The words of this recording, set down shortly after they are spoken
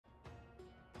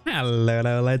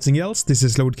Hello, lads and girls, this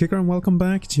is Lord Kicker and welcome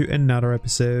back to another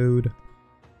episode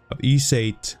of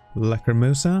VIII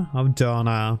Lacrimosa of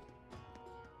Dana.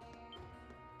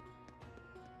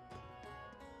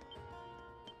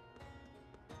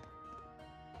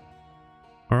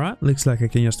 Alright, looks like I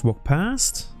can just walk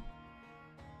past.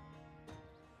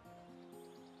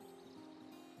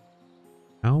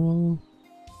 Owl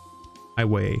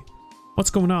Highway. What's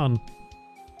going on?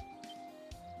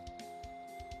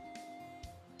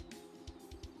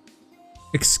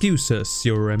 Excuse us,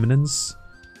 your eminence.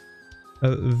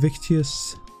 A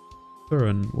victious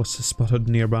Thuran was spotted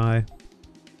nearby.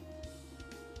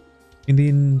 In the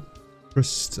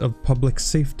interest of public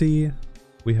safety,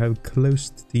 we have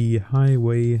closed the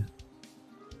highway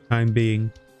time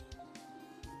being.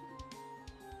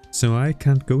 So I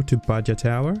can't go to Baja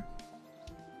Tower?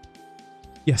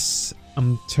 Yes,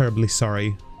 I'm terribly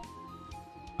sorry.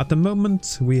 At the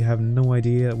moment, we have no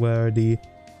idea where the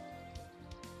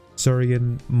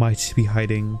Saurian might be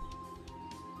hiding.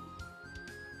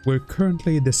 We're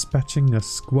currently dispatching a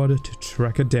squad to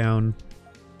track it down.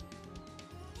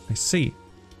 I see.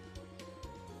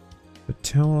 The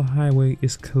Tower Highway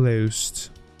is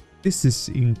closed. This is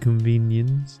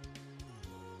inconvenient.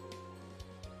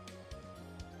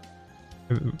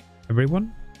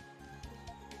 Everyone?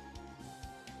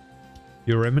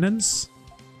 Your Eminence?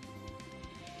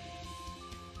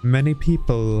 Many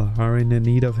people are in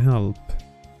need of help.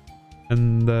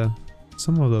 And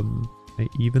some of them may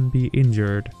even be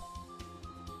injured.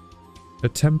 The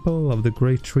Temple of the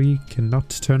Great Tree cannot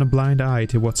turn a blind eye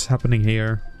to what's happening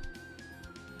here.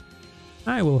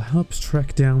 I will help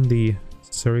track down the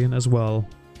Saurian as well.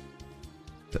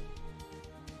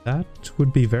 That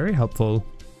would be very helpful.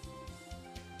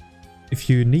 If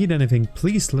you need anything,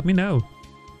 please let me know.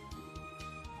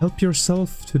 Help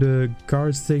yourself to the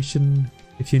guard station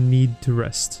if you need to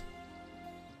rest.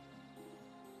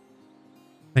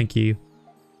 Thank you.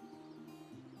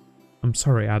 I'm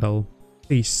sorry, Adel.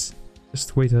 Please,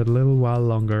 just wait a little while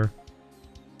longer.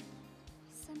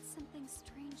 I sense something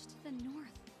strange to the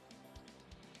north.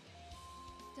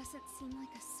 Doesn't seem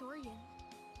like a Saurian.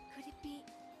 Could it be?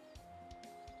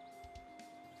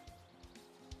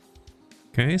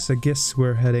 Okay, so I guess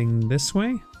we're heading this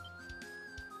way.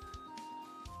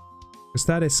 Because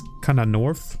that is kind of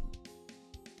north.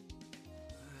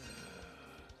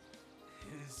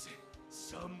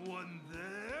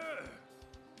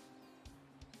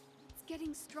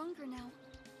 Getting stronger now.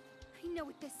 I know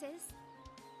what this is.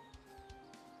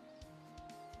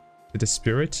 The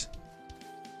spirit?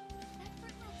 That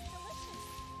fruit looks delicious.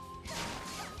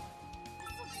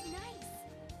 This looks nice.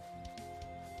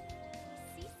 I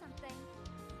see something.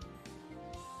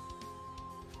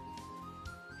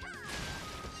 I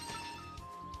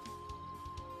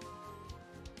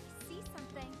see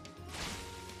something.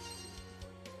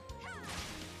 I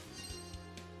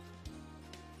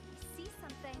see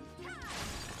something.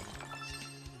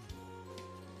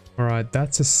 Alright,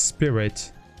 that's a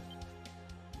spirit.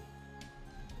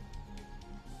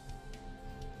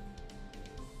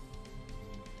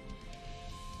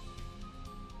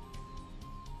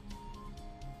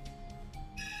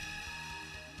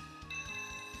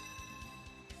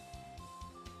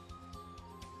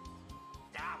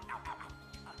 I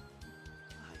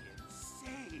am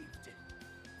saved.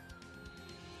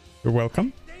 You're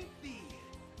welcome. Thank thee.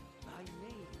 My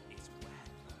name is Wag,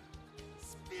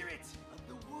 Spirit of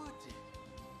the Wood.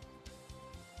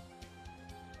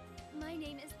 My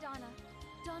name is Dana.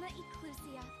 Dana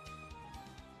Ecclusia.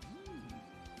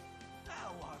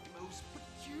 Thou art most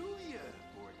peculiar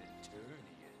for an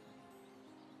Eternian.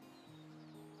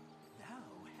 Thou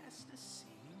hast the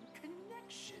same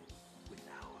connection with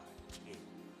our kin.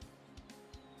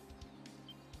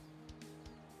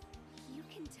 You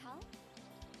can tell?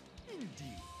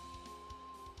 Indeed.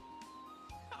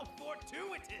 How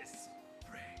fortuitous!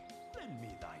 Pray, lend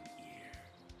me thine ear.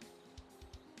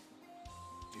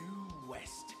 Due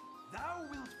west, thou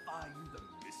wilt find the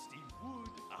misty wood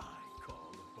I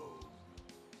call home.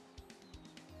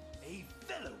 A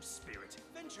fellow spirit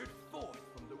ventured forth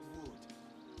from the wood,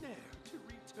 ne'er to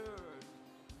return.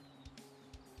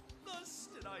 Thus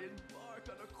did I embark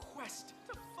on a quest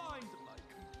to find my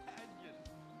companion.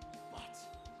 But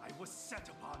I was set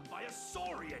upon by a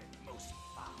Saurian most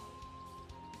foul.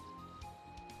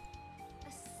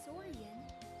 A Saurian?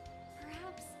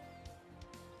 Perhaps.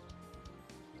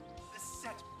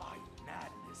 Beset by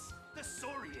madness, the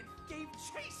Saurian gave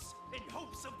chase in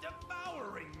hopes of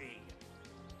devouring me.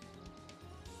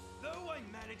 Though I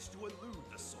managed to elude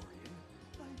the Saurian,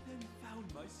 I then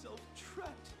found myself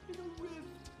trapped in a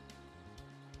rift.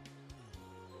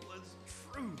 It was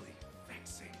truly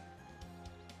vexing.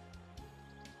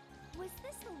 Was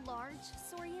this a large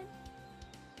saurian?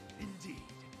 Indeed,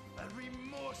 a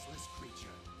remorseless creature,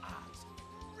 eyes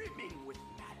brimming with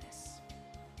madness.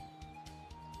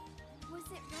 Was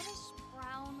it reddish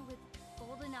brown with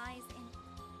golden eyes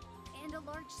and a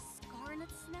large scar on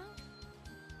its snout?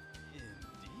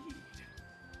 Indeed.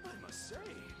 I must say,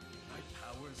 my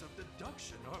powers of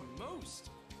deduction are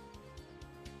most...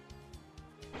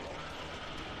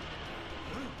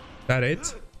 That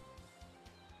it?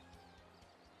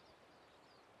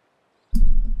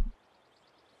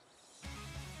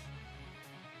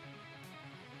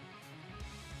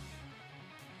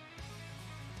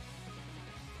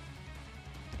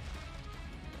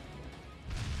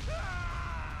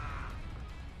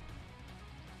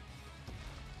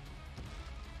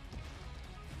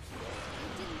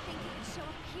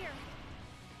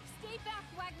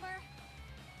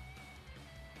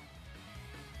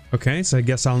 Okay, so I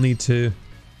guess I'll need to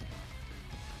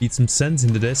feed some sense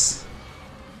into this.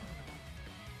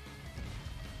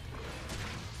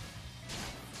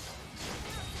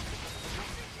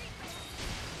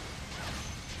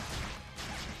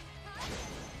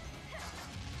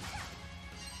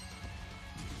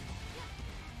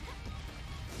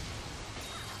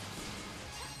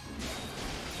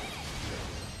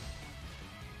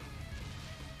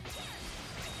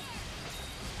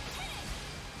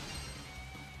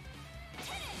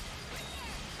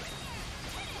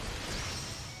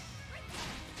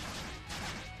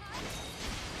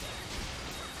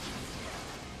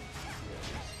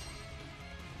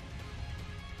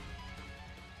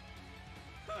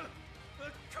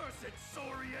 Accursed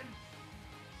saurian!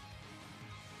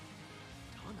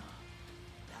 Dana,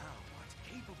 thou art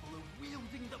capable of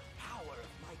wielding the power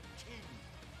of my king.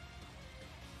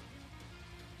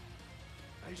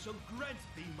 I shall grant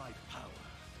thee my power.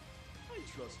 I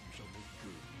trust you shall make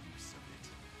good use of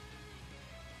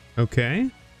it.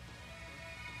 Okay.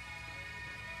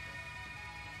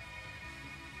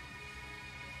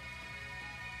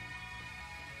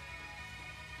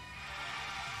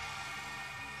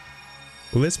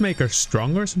 Will this make her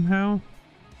stronger somehow?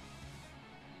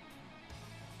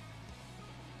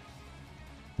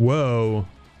 Whoa.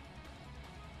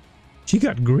 She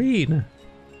got green.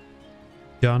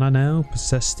 Dana now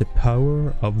possessed the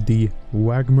power of the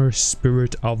Wagmer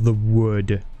Spirit of the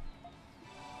Wood.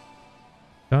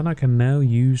 Dana can now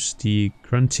use the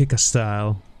Gruntica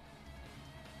style.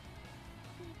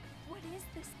 What is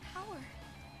this power?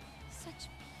 Such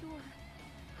pure,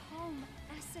 calm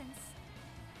essence.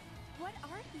 What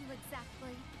are you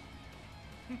exactly?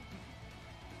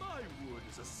 My wood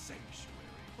is a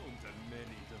sanctuary home to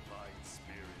many divine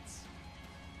spirits.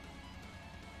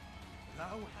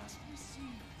 Thou hast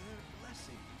received their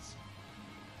blessings.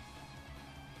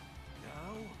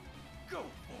 Now, go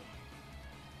forth.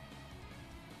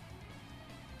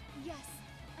 Yes,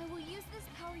 I will use this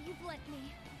power you've lent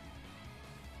me.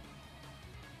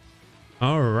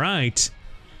 Alright.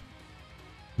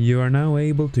 You are now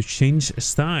able to change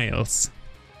styles.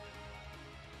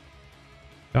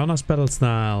 Dana's battle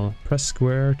style. Press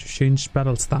square to change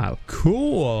battle style.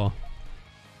 Cool!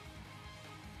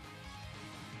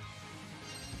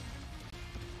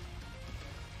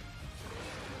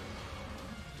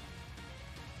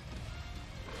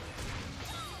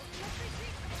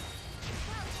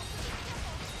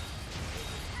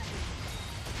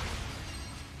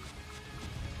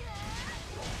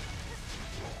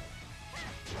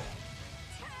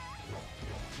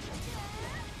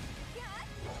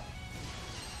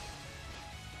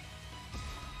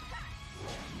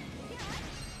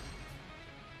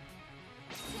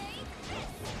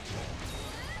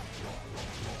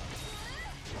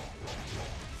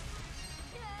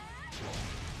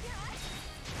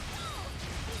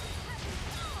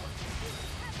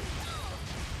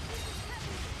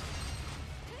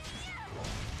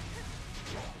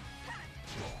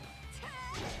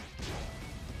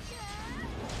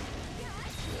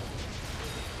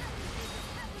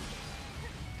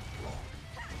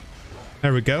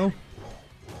 There we go.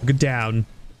 Go down.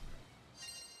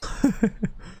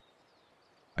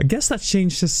 I guess that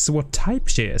changes what type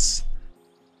she is.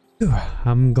 Phew,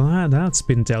 I'm glad that's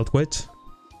been dealt with.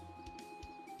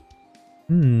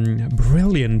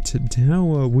 Brilliant.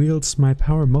 Dao wields my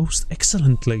power most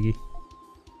excellently.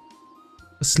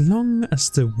 As long as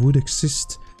the wood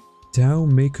exists,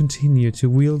 Dao may continue to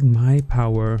wield my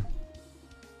power.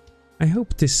 I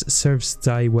hope this serves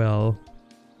Dai well.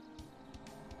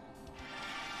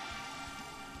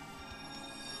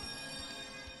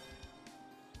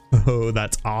 Oh,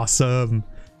 that's awesome.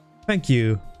 Thank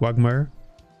you, Wagmer.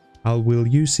 I will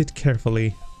use it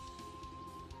carefully.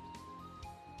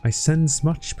 I sense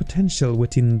much potential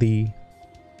within thee.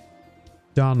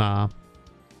 Dana.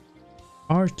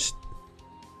 Art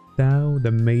thou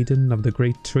the maiden of the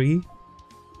great tree?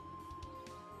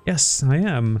 Yes, I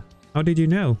am. How did you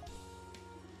know?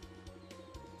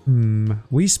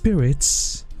 We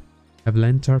spirits have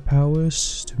lent our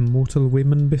powers to mortal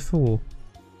women before.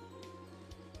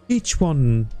 Each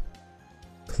one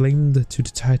claimed to the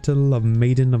title of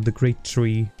Maiden of the Great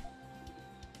Tree.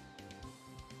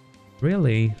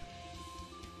 Really?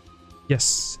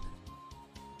 Yes.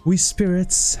 We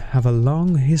spirits have a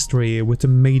long history with the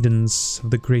Maidens of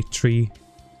the Great Tree.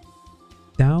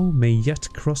 Thou may yet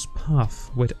cross path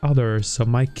with others of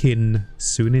my kin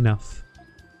soon enough.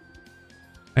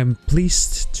 I am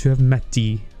pleased to have met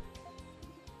thee.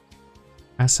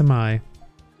 As am I.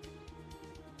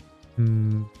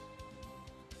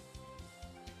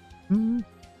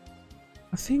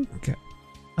 I think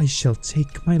I shall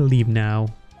take my leave now.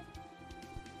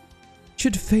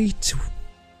 Should fate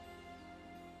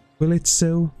will it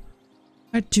so,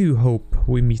 I do hope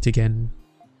we meet again.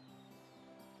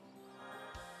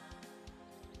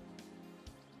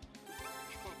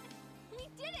 We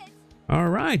did it!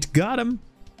 Alright, got him!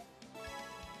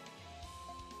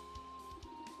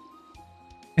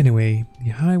 Anyway, the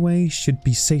highway should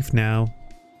be safe now.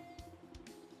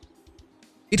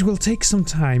 It will take some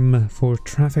time for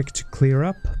traffic to clear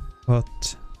up,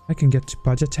 but I can get to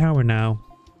Budget Tower now.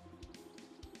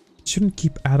 Shouldn't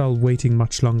keep Adol waiting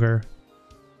much longer.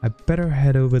 I better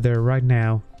head over there right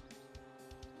now.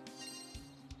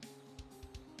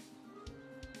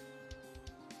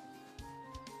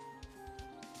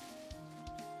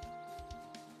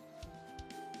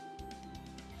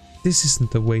 This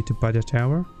isn't the way to Budget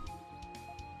Tower.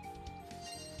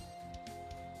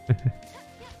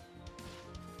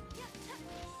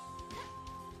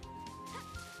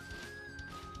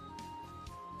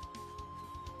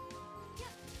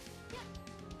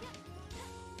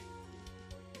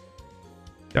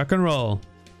 Duck and roll.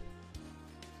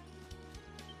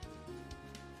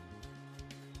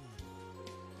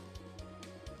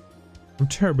 I'm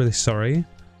terribly sorry.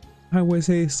 Highway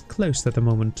is closed at the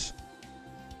moment.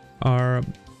 Our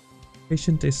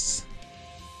patient is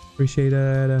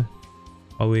appreciated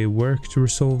while we work to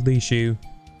resolve the issue.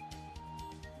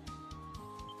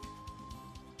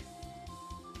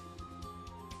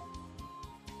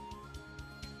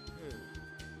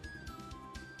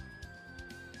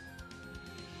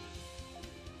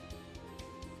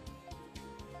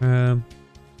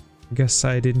 I guess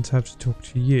I didn't have to talk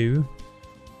to you.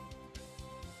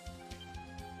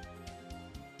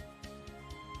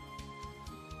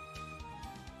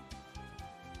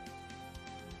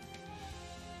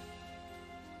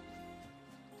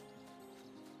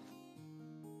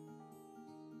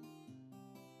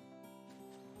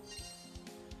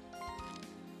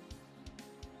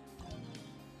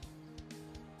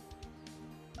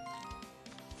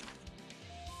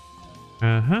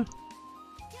 Uh-huh.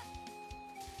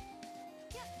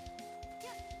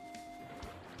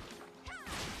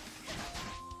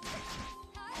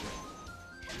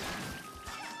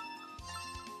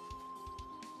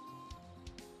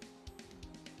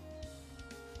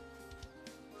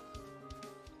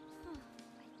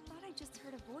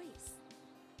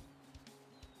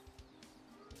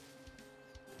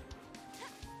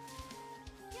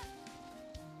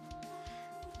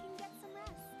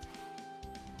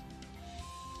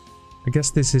 I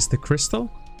guess this is the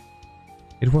crystal?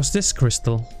 It was this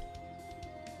crystal.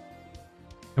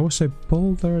 There was a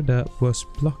boulder that was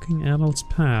blocking Adol's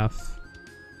path.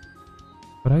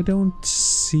 But I don't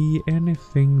see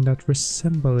anything that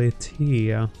resembles it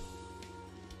here.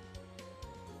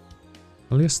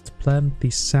 I'll just plant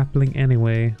the sapling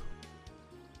anyway.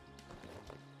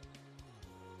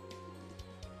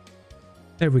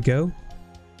 There we go.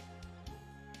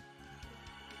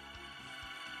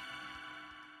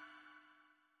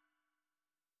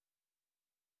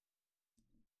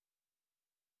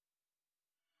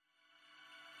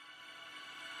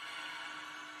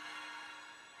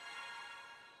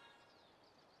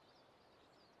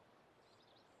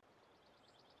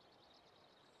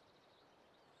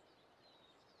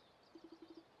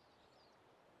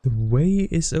 The way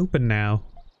is open now.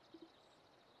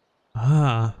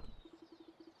 Ah.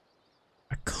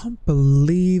 I can't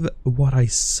believe what I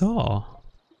saw.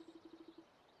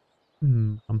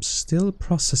 I'm still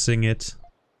processing it.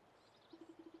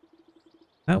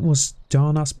 That was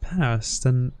Dana's past,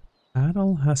 and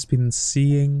Adol has been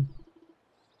seeing...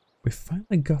 We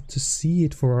finally got to see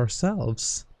it for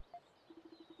ourselves.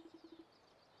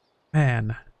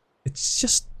 Man, it's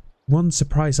just one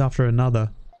surprise after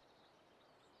another.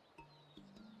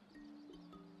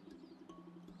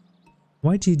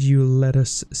 Why did you let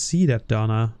us see that,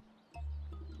 Dana?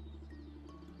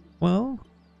 Well,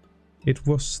 it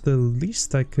was the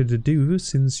least I could do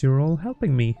since you're all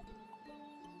helping me.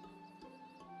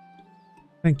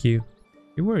 Thank you.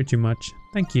 You worry too much.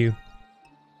 Thank you.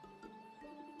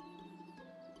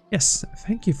 Yes,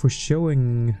 thank you for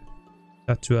showing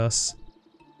that to us.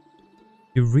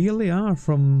 You really are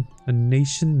from a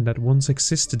nation that once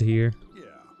existed here. Yeah.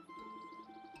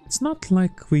 It's not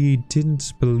like we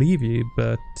didn't believe you,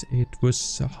 but it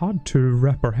was hard to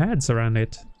wrap our heads around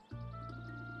it.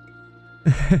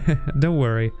 Don't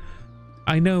worry.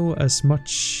 I know as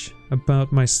much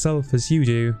about myself as you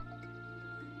do.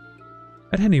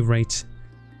 At any rate,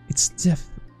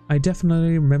 I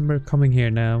definitely remember coming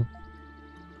here now.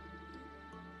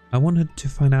 I wanted to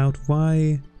find out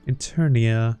why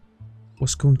Eternia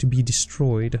was going to be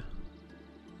destroyed.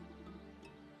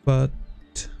 But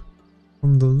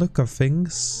from the look of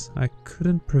things, I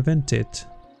couldn't prevent it.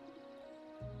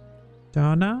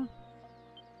 Dana?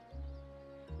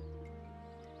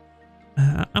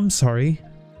 I'm sorry.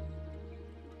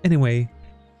 Anyway,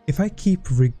 if I keep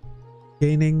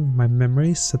regaining my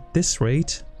memories at this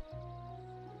rate...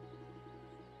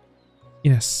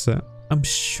 Yes, I'm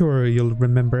sure you'll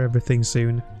remember everything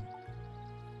soon.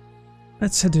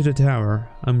 Let's head to the tower.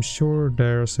 I'm sure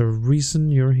there's a reason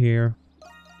you're here.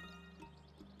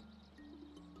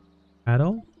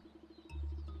 Adol?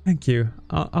 Thank you.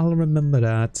 I'll remember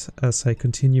that as I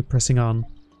continue pressing on.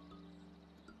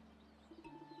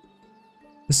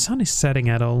 The sun is setting,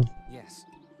 Adol. Yes.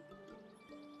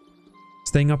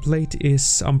 Staying up late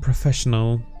is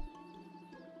unprofessional.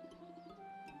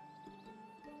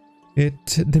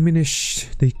 It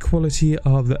diminishes the quality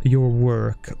of your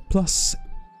work. Plus,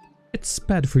 it's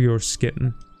bad for your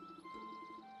skin.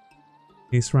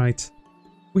 He's right.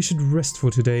 We should rest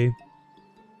for today.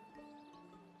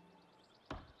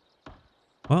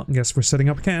 Well, guess we're setting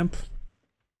up camp.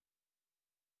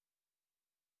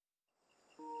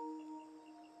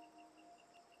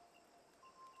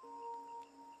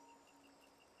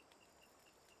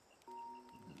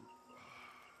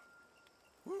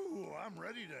 Ooh, I'm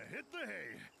ready to hit the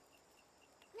hay.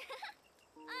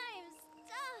 I'm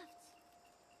stuffed.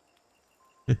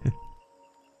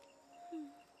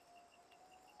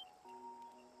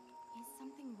 Is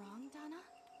something wrong, Dana?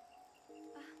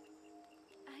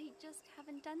 I just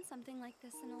haven't done something like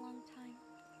this in a long time.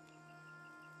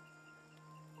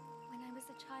 When I was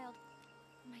a child,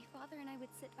 my father and I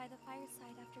would sit by the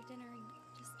fireside after dinner and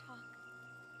just talk.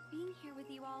 Being here with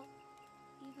you all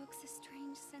evokes a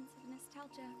strange sense of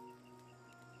nostalgia.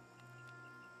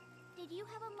 Did you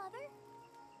have a mother?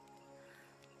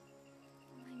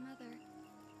 My mother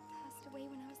passed away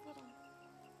when I was little.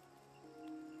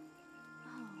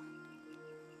 Oh.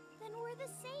 Then we're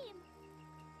the same.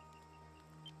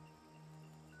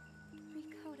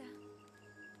 Ricotta.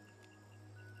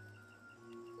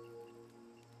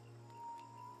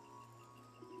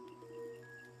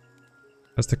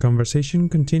 As the conversation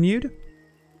continued,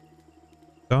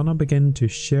 Dana began to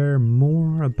share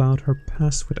more about her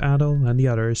past with Adol and the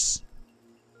others.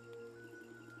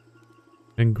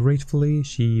 And gratefully,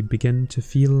 she began to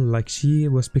feel like she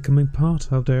was becoming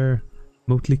part of their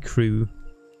motley crew.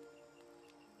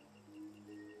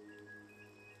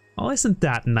 Oh, isn't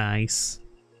that nice?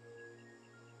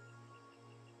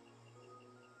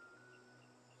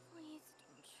 Please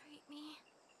don't treat me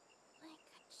like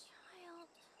a child.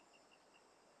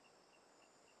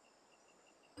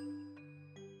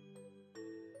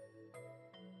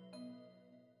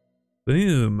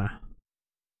 Boom.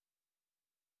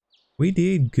 We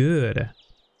did good.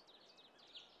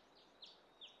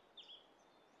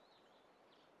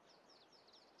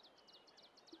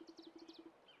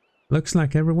 Looks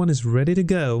like everyone is ready to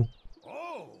go.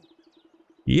 Oh!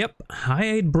 Yep, I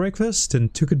ate breakfast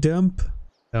and took a dump,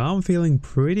 so I'm feeling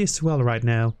pretty swell right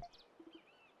now.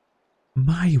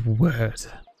 My word.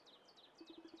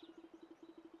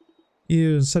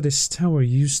 You said this tower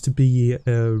used to be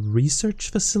a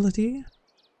research facility?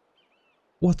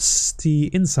 What's the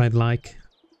inside like?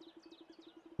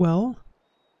 Well,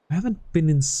 I haven't been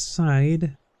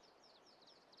inside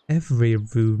every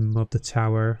room of the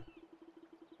tower,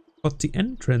 but the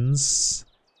entrance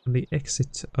and the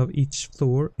exit of each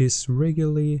floor is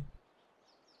regulated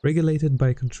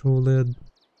by controlled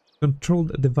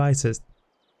devices,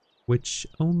 which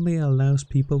only allows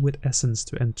people with essence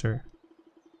to enter.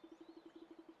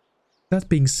 That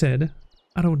being said,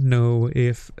 I don't know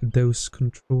if those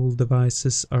control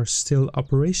devices are still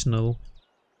operational.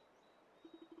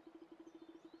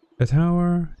 The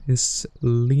tower is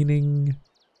leaning,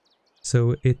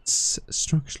 so its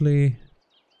structural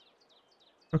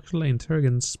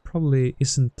intelligence probably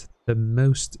isn't the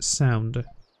most sound.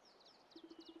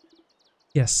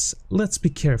 Yes, let's be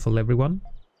careful, everyone.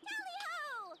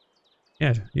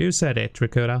 Yeah, you said it,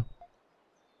 Ricotta.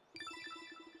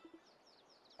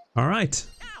 Alright.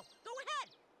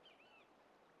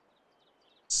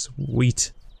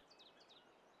 Sweet.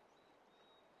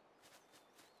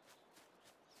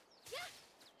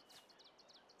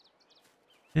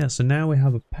 Yeah, so now we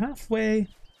have a pathway.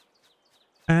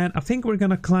 And I think we're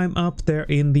gonna climb up there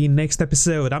in the next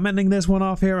episode. I'm ending this one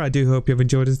off here. I do hope you've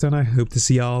enjoyed it, and I hope to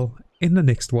see y'all in the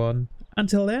next one.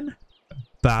 Until then,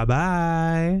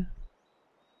 bye-bye.